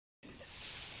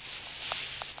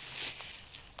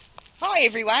Hi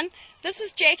everyone, this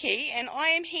is Jackie and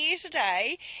I am here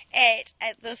today at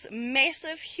this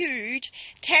massive, huge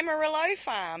Tamarillo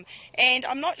farm, and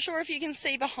I'm not sure if you can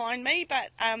see behind me,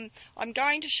 but I'm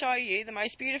going to show you the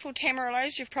most beautiful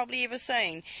tamarillos you've probably ever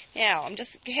seen. Now,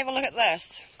 just have a look at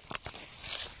this.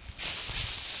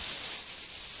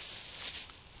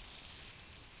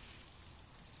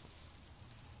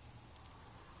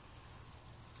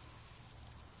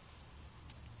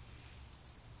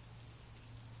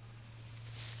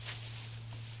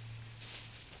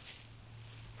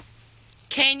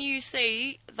 Can you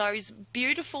see those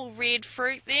beautiful red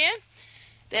fruit there?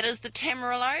 That is the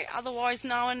Tamarillo, otherwise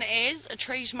known as a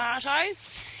tree tomato.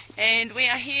 And we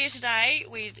are here today.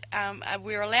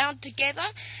 We're allowed to gather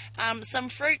some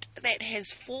fruit that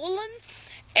has fallen,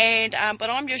 and but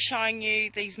I'm just showing you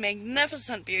these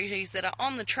magnificent beauties that are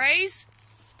on the trees.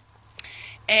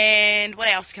 And what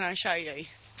else can I show you?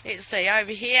 Let's see,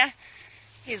 over here,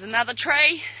 here's another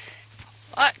tree.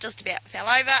 Oh, just about fell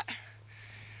over.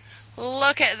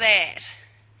 Look at that.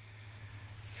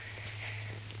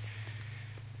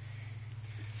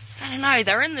 I don't know,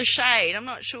 they're in the shade. I'm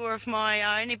not sure if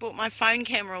I only brought my phone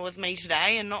camera with me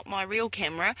today and not my real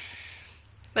camera.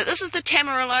 But this is the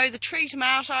Tamarillo, the tree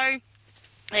tomato.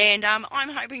 And I'm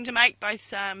hoping to make both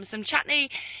some chutney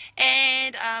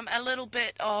and a little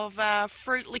bit of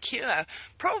fruit liqueur.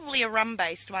 Probably a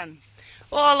rum-based one.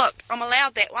 Oh, look, I'm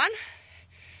allowed that one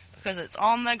because it's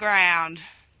on the ground.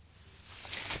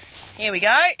 Here we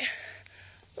go.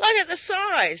 Look at the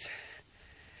size.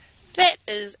 That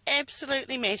is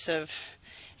absolutely massive.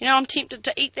 You know, I'm tempted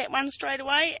to eat that one straight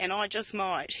away, and I just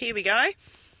might. Here we go. I'm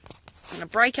going to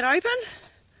break it open.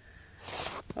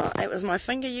 Oh, that was my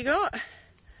finger you got.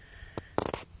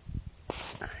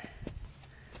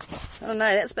 Oh no,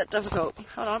 that's a bit difficult.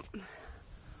 Hold on.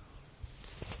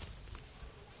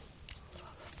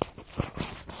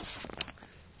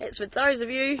 That's for those of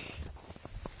you...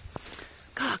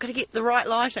 God, I've got to get the right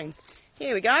lighting.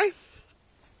 Here we go.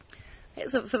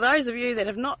 That's it for those of you that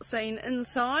have not seen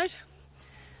inside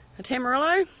a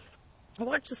Tamarillo.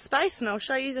 Watch the space and I'll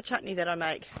show you the chutney that I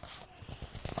make.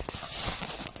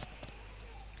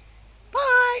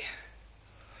 Bye!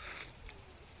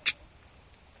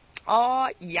 Oh,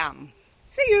 yum.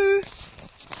 See you!